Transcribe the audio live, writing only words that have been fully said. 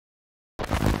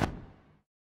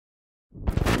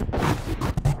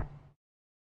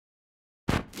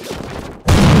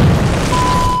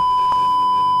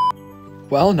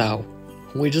Well now,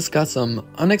 we just got some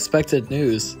unexpected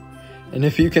news. And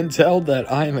if you can tell that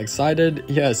I am excited,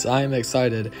 yes, I am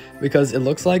excited, because it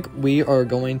looks like we are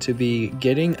going to be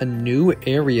getting a new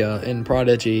area in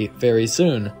Prodigy very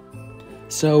soon.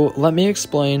 So let me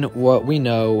explain what we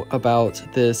know about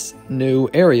this new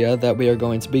area that we are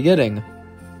going to be getting.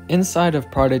 Inside of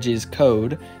Prodigy's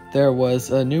code, there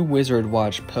was a new Wizard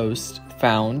Watch post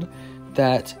found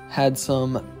that had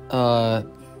some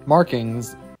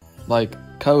markings like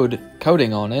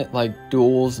coding on it, like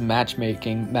Duels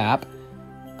matchmaking map.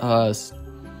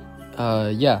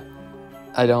 Yeah,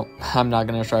 I'm not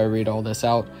gonna try to read all this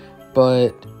out,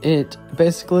 but it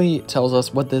basically tells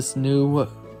us what this new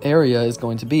area is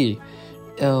going to be.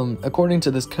 According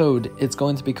to this code, it's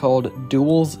going to be called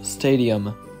Duels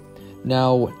Stadium.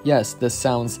 Now, yes, this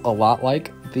sounds a lot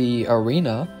like the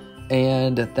arena,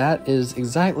 and that is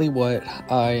exactly what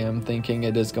I am thinking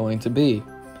it is going to be.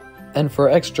 And for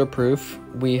extra proof,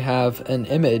 we have an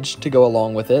image to go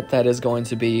along with it that is going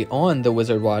to be on the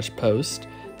Wizard Watch post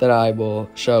that I will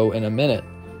show in a minute.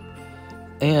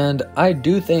 And I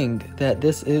do think that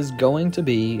this is going to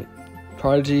be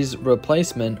Prodigy's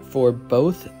replacement for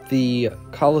both the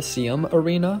Coliseum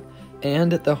Arena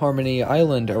and the Harmony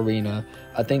Island Arena.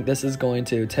 I think this is going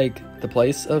to take the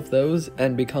place of those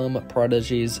and become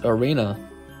Prodigy's arena.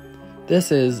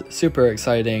 This is super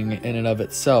exciting in and of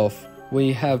itself.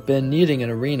 We have been needing an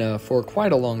arena for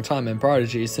quite a long time in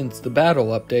Prodigy since the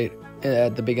battle update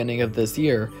at the beginning of this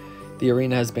year. The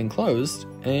arena has been closed,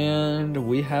 and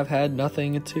we have had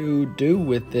nothing to do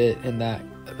with it in that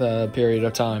period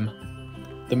of time.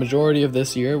 The majority of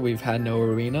this year, we've had no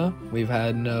arena. We've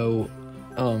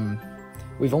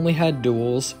only had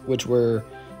duels, which were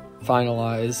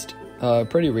finalized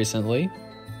pretty recently.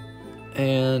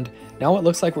 And now it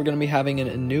looks like we're going to be having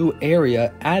a new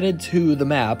area added to the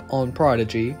map on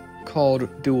Prodigy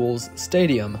called Duels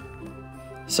Stadium.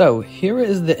 So here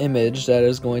is the image that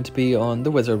is going to be on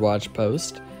the Wizard Watch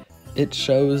post. It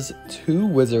shows two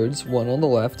wizards, one on the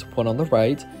left, one on the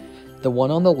right. The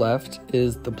one on the left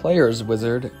is the player's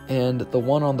wizard, and the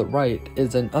one on the right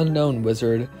is an unknown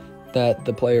wizard that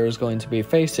the player is going to be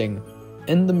facing.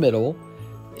 In the middle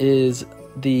is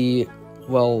the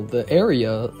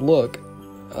area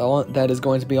that is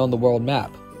going to be on the world map.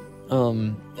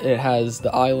 It has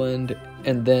the island,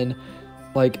 and then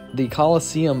like the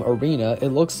Coliseum Arena, it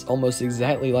looks almost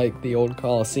exactly like the old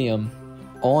Coliseum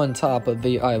on top of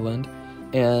the island,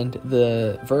 and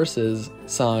the versus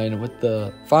sign with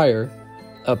the fire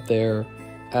up there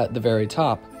at the very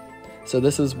top. So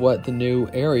this is what the new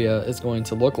area is going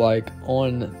to look like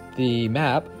on the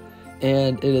map,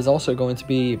 and it is also going to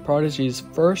be Prodigy's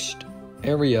first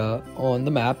area on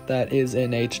the map that is in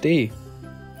HD.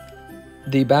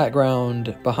 The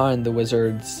background behind the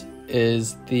wizards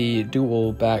is the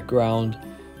dual background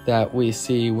that we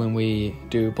see when we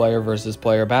do player versus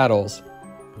player battles.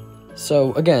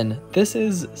 So again, this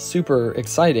is super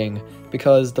exciting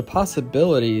because the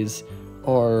possibilities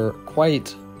are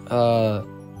quite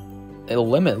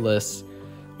limitless.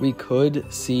 We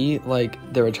could see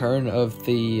like the return of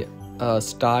the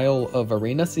style of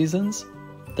arena seasons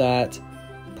that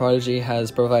Prodigy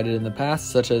has provided in the past,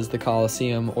 such as the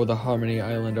Coliseum or the Harmony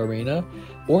Island Arena,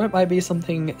 or it might be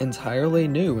something entirely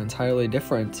new, entirely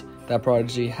different that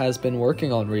Prodigy has been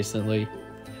working on recently.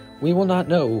 We will not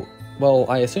know. Well,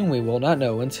 I assume we will not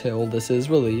know until this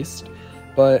is released,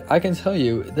 but I can tell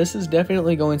you this is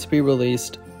definitely going to be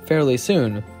released fairly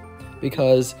soon,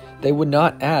 because they would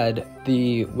not add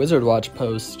the Wizard Watch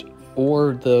post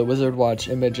or the Wizard Watch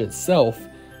image itself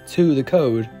to the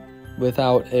code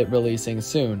without it releasing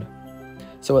soon.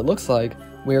 So it looks like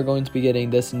we are going to be getting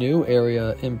this new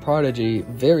area in Prodigy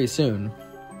very soon,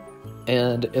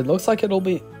 and it looks like it'll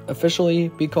be officially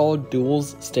be called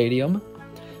Duels Stadium.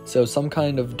 So some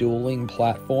kind of dueling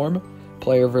platform,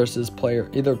 player versus player,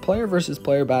 either player versus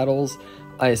player battles.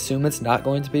 I assume it's not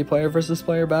going to be player versus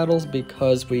player battles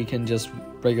because we can just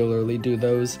regularly do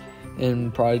those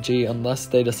in Prodigy unless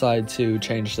they decide to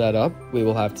change that up. We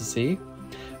will have to see.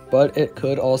 But it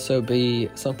could also be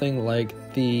something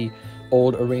like the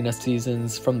old arena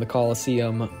seasons from the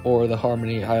Coliseum or the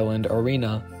Harmony Island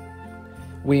Arena.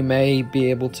 We may be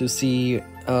able to see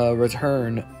a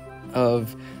return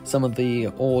of some of the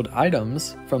old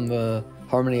items from the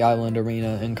Harmony Island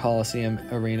Arena and Coliseum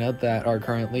Arena that are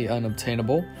currently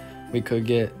unobtainable. We could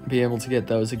be able to get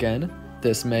those again.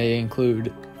 This may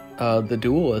include the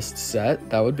Duelist set.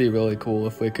 That would be really cool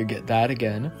if we could get that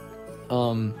again.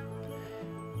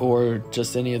 Or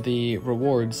just any of the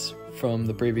rewards from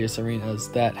the previous arenas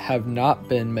that have not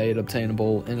been made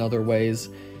obtainable in other ways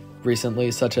recently,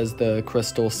 such as the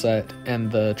Crystal set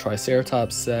and the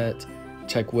Triceratops set,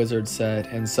 check wizard set,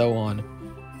 and so on.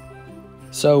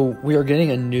 So we are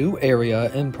getting a new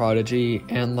area in Prodigy,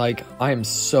 and like, I am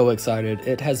so excited.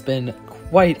 It has been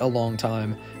quite a long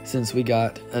time since we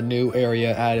got a new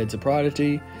area added to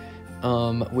Prodigy.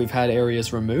 We've had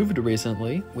areas removed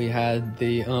recently. We had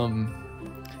the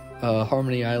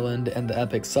Harmony Island and the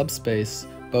Epic Subspace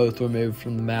both removed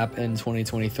from the map in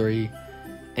 2023,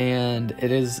 and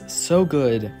it is so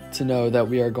good to know that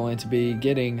we are going to be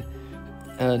getting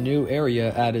a new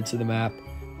area added to the map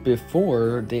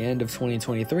before the end of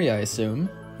 2023, I assume.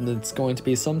 It's going to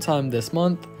be sometime this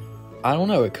month. I don't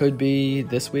know, it could be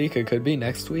this week, it could be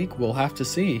next week, we'll have to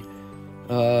see.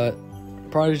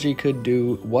 Prodigy could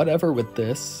do whatever with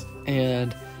this,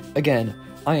 and again,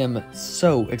 I am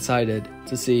so excited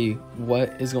to see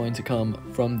what is going to come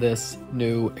from this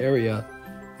new area.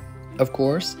 Of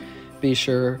course, be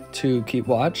sure to keep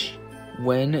watch.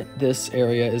 When this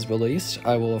area is released,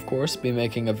 I will of course be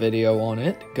making a video on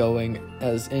it, going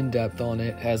as in-depth on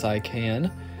it as I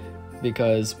can,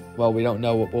 because, well, we don't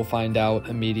know what we'll find out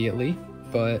immediately,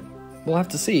 but we'll have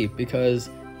to see, because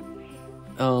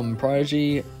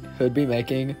Prodigy could be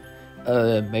making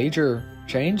a major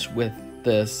change with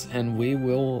this, and we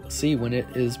will see when it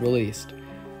is released.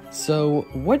 So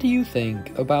what do you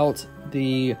think about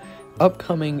the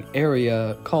upcoming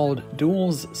area called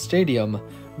Duels Stadium?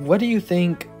 What do you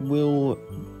think it will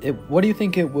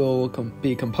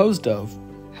be composed of?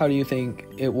 How do you think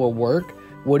it will work?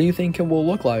 What do you think it will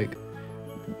look like?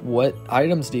 What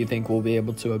items do you think we'll be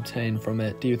able to obtain from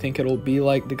it? Do you think it'll be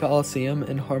like the Coliseum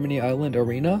in Harmony Island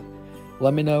Arena?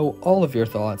 Let me know all of your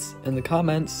thoughts in the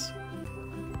comments